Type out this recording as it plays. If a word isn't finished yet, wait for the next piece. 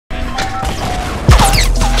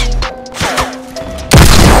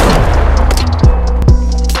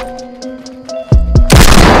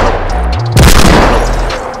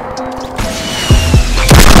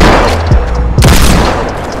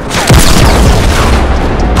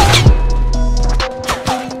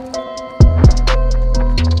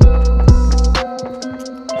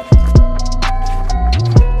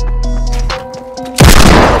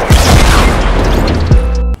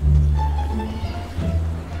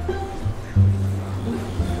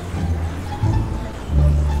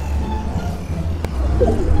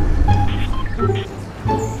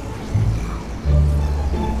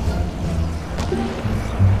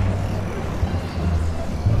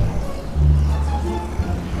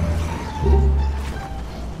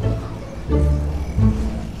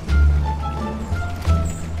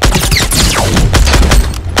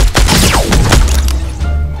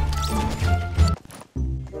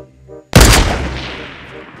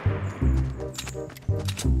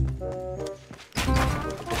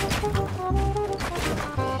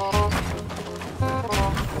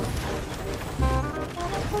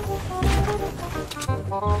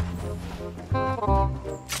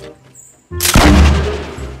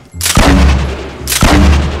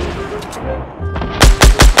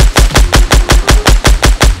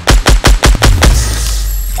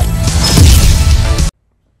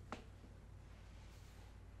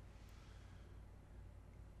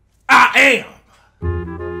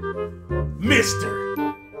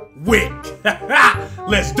Mr. WICK.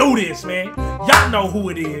 Let's do this, man. Y'all know who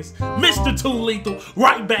it is. Mr. Too Lethal,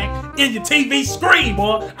 right back in your TV screen,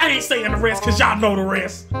 boy. I ain't saying the rest, cause y'all know the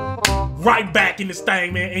rest. Right back in this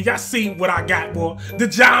thing, man. And y'all see what I got, boy. The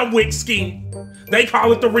John Wick scheme. They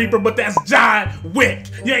call it the Reaper, but that's John Wick.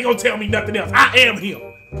 You ain't gonna tell me nothing else. I am him.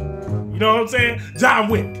 You know what I'm saying? John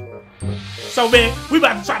Wick. So, man, we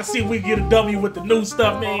about to try to see if we can get a W with the new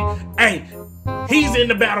stuff, man. Hey, he's in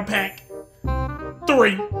the Battle Pack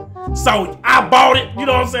 3. So, I bought it. You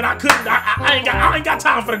know what I'm saying? I couldn't, I ain't got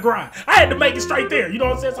time for the grind. I had to make it straight there. You know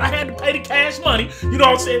what I'm saying? So, I had to pay the cash money. You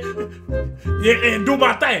know what I'm saying? Yeah, and do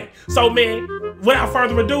my thing. So, man, without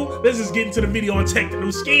further ado, let's just get into the video and check the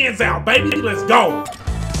new skins out, baby. Let's go.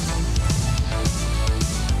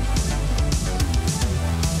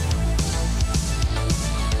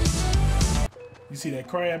 You see that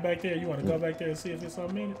crab back there? You want to go back there and see if there's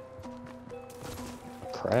something in it?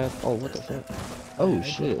 Crab? Oh, what the fuck? Oh, yeah,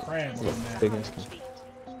 shit. Crab on big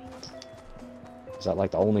Is that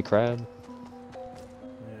like the only crab?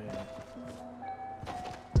 Yeah.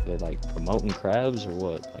 They like promoting crabs or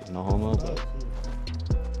what? Like no homo, but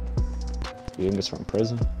you think it's from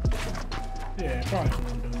prison? Yeah, probably from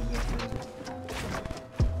them dudes at prison.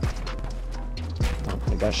 Oh,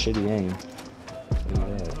 they got shitty aim. Look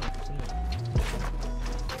at that.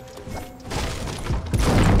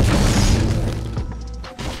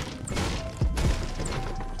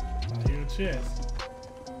 Chest.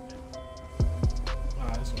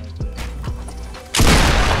 Ah, this right there.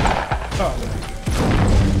 Oh, man.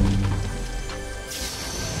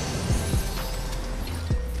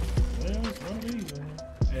 Well, it's one of these, man.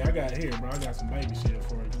 Hey, I got it here, bro. I got some baby shield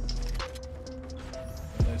for you.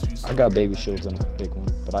 I got baby shields in a big one,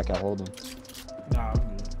 but I can hold them. Nah, I'm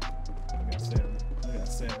good. I got 7. I got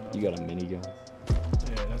 7. You got a minigun?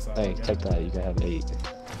 Yeah, that's all. Hey, take that. You can have 8.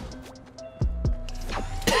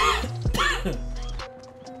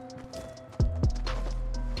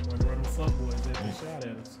 Shot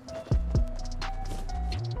at us.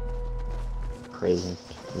 Prison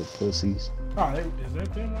with pussies. Oh, is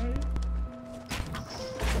that them right here?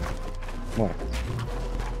 What?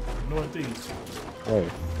 Northeast. Where?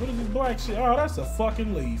 What is this black shit? Oh, that's a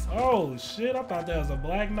fucking leaf. Oh shit, I thought that was a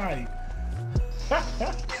Black Knight.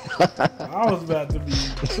 I was about to be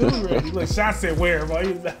too ready. Look, Shot said where, bro.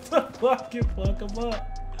 He was about to fucking fuck him up.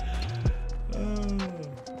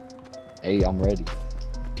 Hey, I'm ready.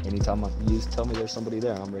 Anytime you tell me there's somebody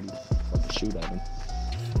there, I'm ready to fucking shoot at him.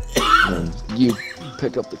 And you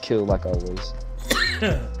pick up the kill like always.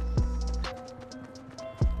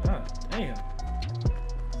 God damn.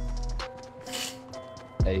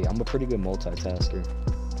 Hey, I'm a pretty good multitasker.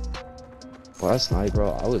 Last night,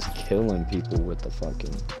 bro, I was killing people with the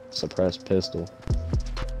fucking suppressed pistol.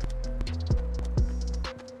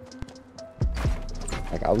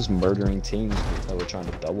 Like, I was murdering teams that were trying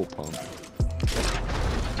to double pump.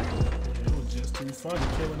 Too funny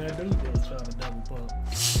killing that dude that was trying to double pump.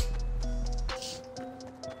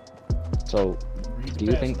 So, do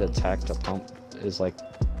you think the tack to pump is like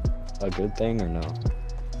a good thing or no?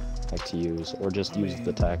 Like to use, or just use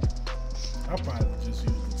the tack? I'll probably just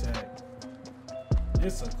use the tack.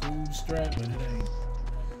 It's a cool strap, but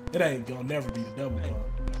it ain't gonna never be the double pump.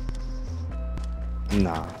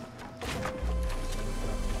 Nah.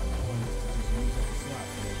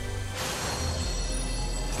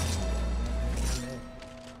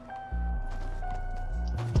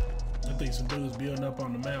 I think some dudes building up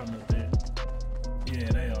on the mountain up there. Yeah,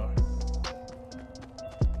 they are.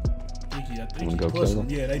 I think he pushing.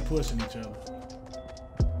 Yeah, they pushing each other.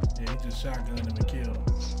 Yeah, he just shotgunned him and killed him.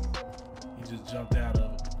 He just jumped out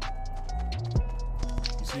of it.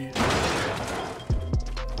 You see it?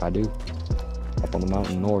 I do. Up on the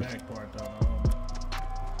mountain north. Back part,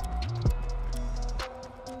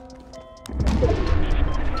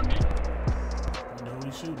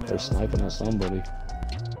 They're sniping at somebody.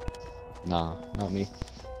 Nah, not me.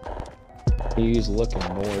 He's looking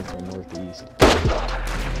north or northeast.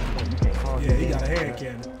 Yeah, he got a hand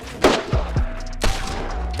cannon.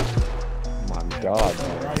 Oh my god,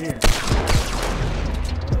 man. Right here.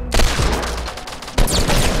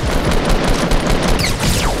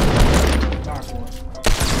 Knock one.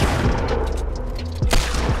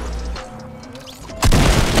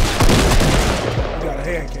 You got a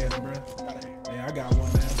hand cannon, bro. Yeah, I got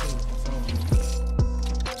one now too.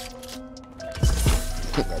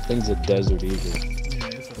 That thing's a desert eagle. Yeah,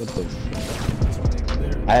 it's a what the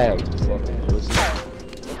I have fucking pussy.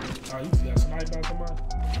 Oh, you got sniped by somebody?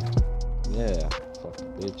 Yeah,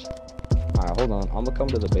 fucking bitch. Alright, hold on. I'm gonna come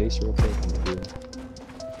to the base real quick. I'm gonna do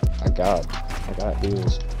I got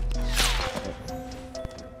deals.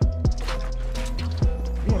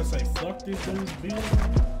 up this dude's build,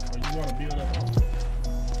 or you want to build up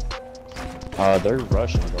on? They're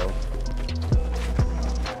rushing, bro.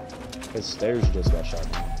 His stairs just got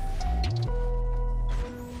shot down.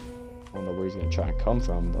 I don't know where he's gonna try and come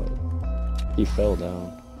from, but he fell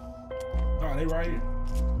down. Oh, they right here.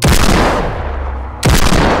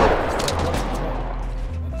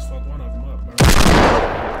 I just fucked one of them up, bro.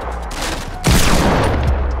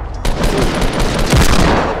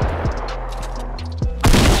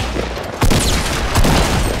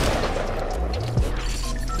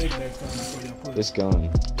 This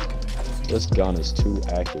gun is too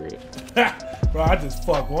accurate. Bro, I just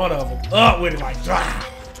fucked one of them up with it like, I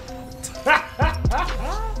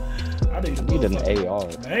need an AR.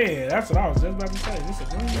 Man, that's what I was just about to say. This a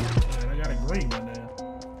green one. Man, I got a green one now.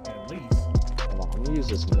 At least. Hold on, I'm gonna use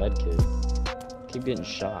this med kit. Keep getting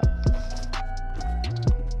shot.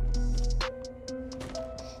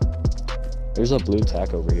 There's a blue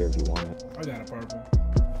tack over here if you want it. I got a purple.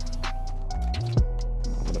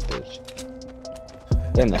 What a bitch.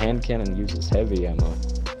 Damn, the hand cannon uses heavy ammo.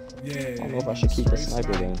 Yeah. I don't know if I should keep the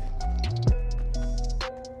sniper then.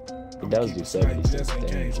 It does do 76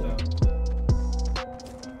 damage though.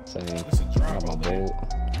 Same. It's a drop Got my on there. bolt. I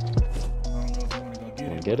don't know if you want to go get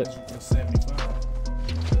Wanna it. get it? It's 75.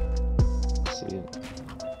 See it.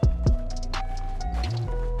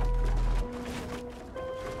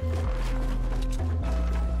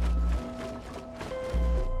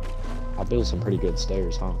 I built some pretty good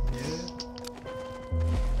stairs, huh?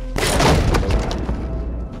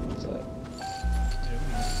 What's that?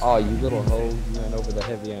 Oh, you little hoe! You ran over the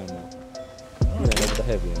heavy ammo. You ran over the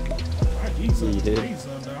heavy ammo. I need some. You did. I need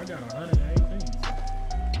some, though. I got 118.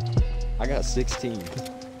 I got 16. Hold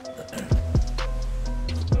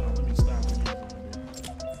on, let me stop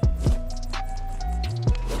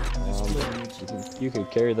it. You can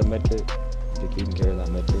carry the med kit. You can carry that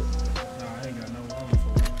med kit. Nah, I ain't got no room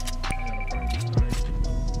for it. I got a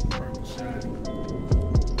purple sniper, purple shot,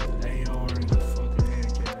 an AR, and a fucking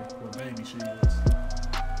hand cannon with baby shields.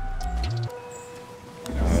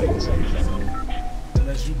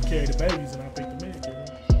 Unless you can carry the babies and I pick the med kit.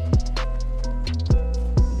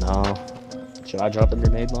 No. Should I drop a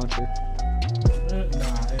grenade launcher? Nah, hell no.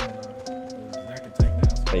 That can take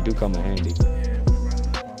down some. They do come in handy. Yeah, we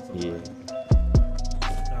running up on somebody. Yeah.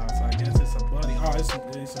 So I guess it's a buddy. Oh, it's some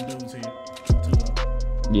dudes here. Two of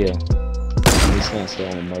them. Yeah. We stand still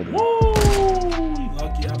and murder. Woo!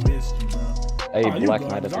 Lucky I missed you, bro. Hey, Oh, you Black good,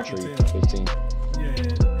 Knight at the 'cause I can tree. tell. 15. Yeah,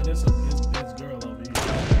 and it's girl over here.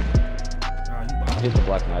 Nah, you I about hit the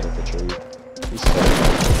Black Knight at the tree. He's stuck.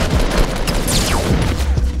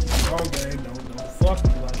 wrong game. Don't fuck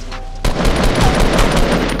me like that.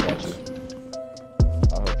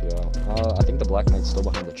 I'll help you out. I think the Black Knight's still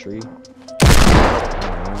behind the tree.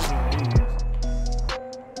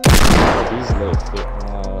 He's low,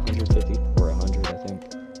 150 or 100, I think.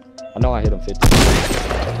 I know I hit him 50.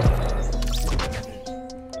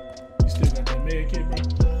 You still got that med kit, bro?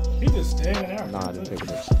 He just standing out. Nah, I didn't pick it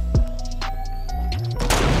up.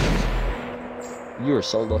 You were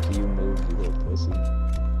so lucky you moved, you little pussy.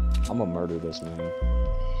 I'm gonna murder this man.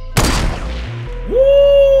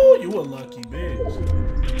 Woo! You a lucky bitch.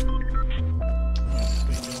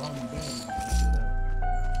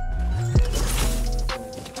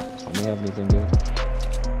 Don't we have anything good?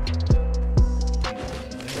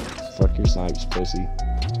 Fuck your snipes, pussy.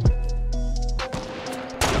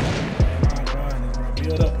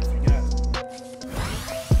 Build up if you got it.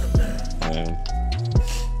 Man.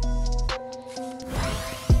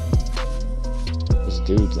 This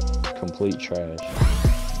dude's complete trash.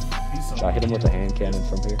 Should I hit him with a hand cannon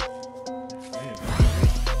from here?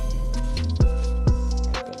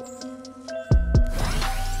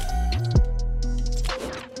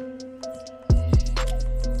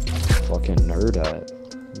 Fucking nerd at.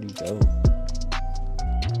 Where'd he go?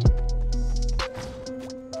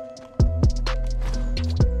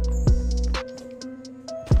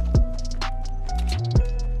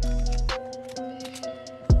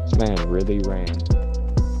 This man really ran.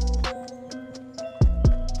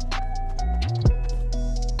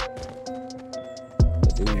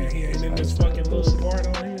 Yeah, he ain't in this fucking little part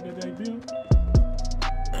on here that they built.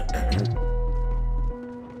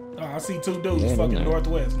 Oh, I see two dudes fucking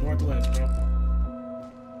northwest, bro.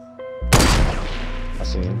 I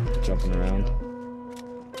see him jumping around.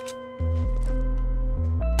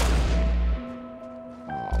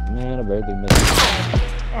 Oh man, I barely missed.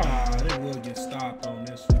 Ah, they will get stopped on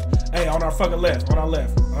this one. Hey, on our fucking left, building up on the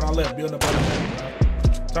left, bro.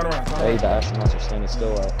 Turn around. Hey, the astronauts are standing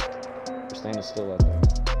still out. They're standing still out there.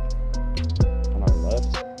 On our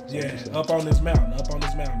left? Yeah, up on this mountain, bro.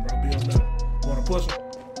 Building up. Wanna push him?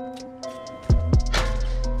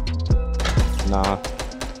 Nah.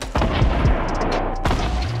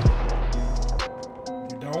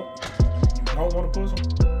 You don't? You don't want to push him?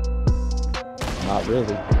 Not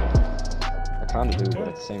really. I kind of do, but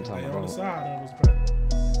at the same time, I on don't. the side of us, bro.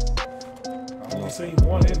 I only seen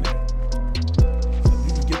one in there. So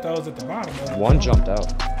you can get those at the bottom. One jumped out.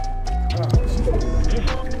 Oh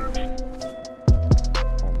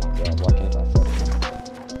my god, why can't I fuck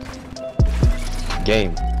him?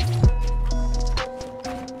 Game.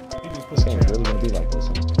 This game really gonna be like this,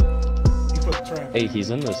 huh? Hey, he's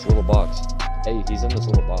in this little box. Hey, he's in this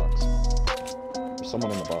little box. There's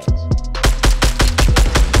someone in the box.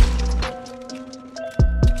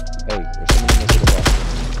 Hey, there's someone in this little box.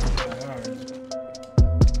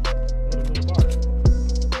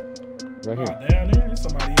 Right here. Down there, there's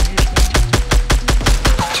somebody in here.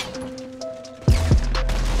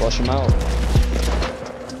 Flush him out.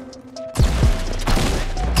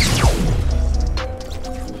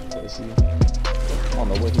 I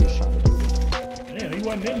don't know what he was trying to do. Man, he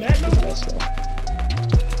wasn't in that no more.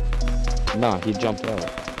 Nah, he jumped out.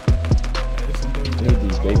 I need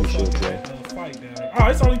these baby shields, bro. Oh,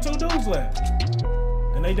 it's only 2 dudes left.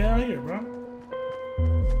 And they down here, bro.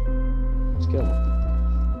 Let's kill them.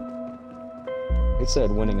 It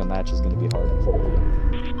said winning a match is going to be hard in Fortnite.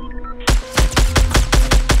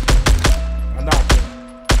 I knocked him.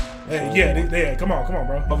 Hey, yeah, come on,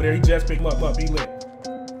 bro. Over there, he just picked him up, he lit.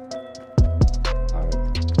 Alright.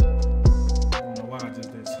 I don't know why I just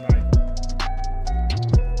did snipe.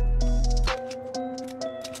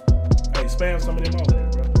 Hey, spam some of them over there,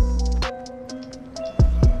 bro.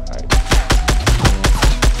 Alright.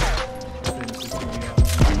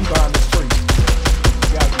 You behind this tree.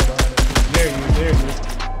 You gotta be behind this tree. There he is.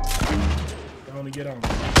 Don't only get on.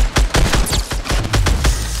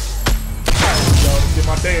 Yo, let's get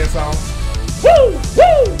my dance on. Woo!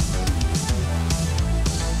 Woo!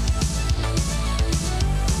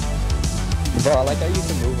 Bro, I like how you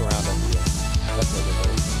can move around up here. That's really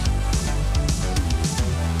good.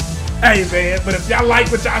 Hey man, but if y'all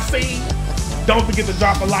like what y'all see, don't forget to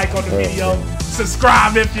drop a like on the video.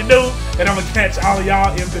 Subscribe if you're new, and I'm gonna catch all of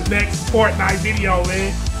y'all in the next Fortnite video,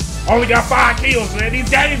 man. Only got 5 kills, man. These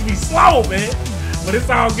games be slow, man. But it's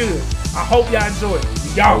all good. I hope y'all enjoy it.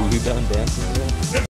 Y'all. Are you done dancing?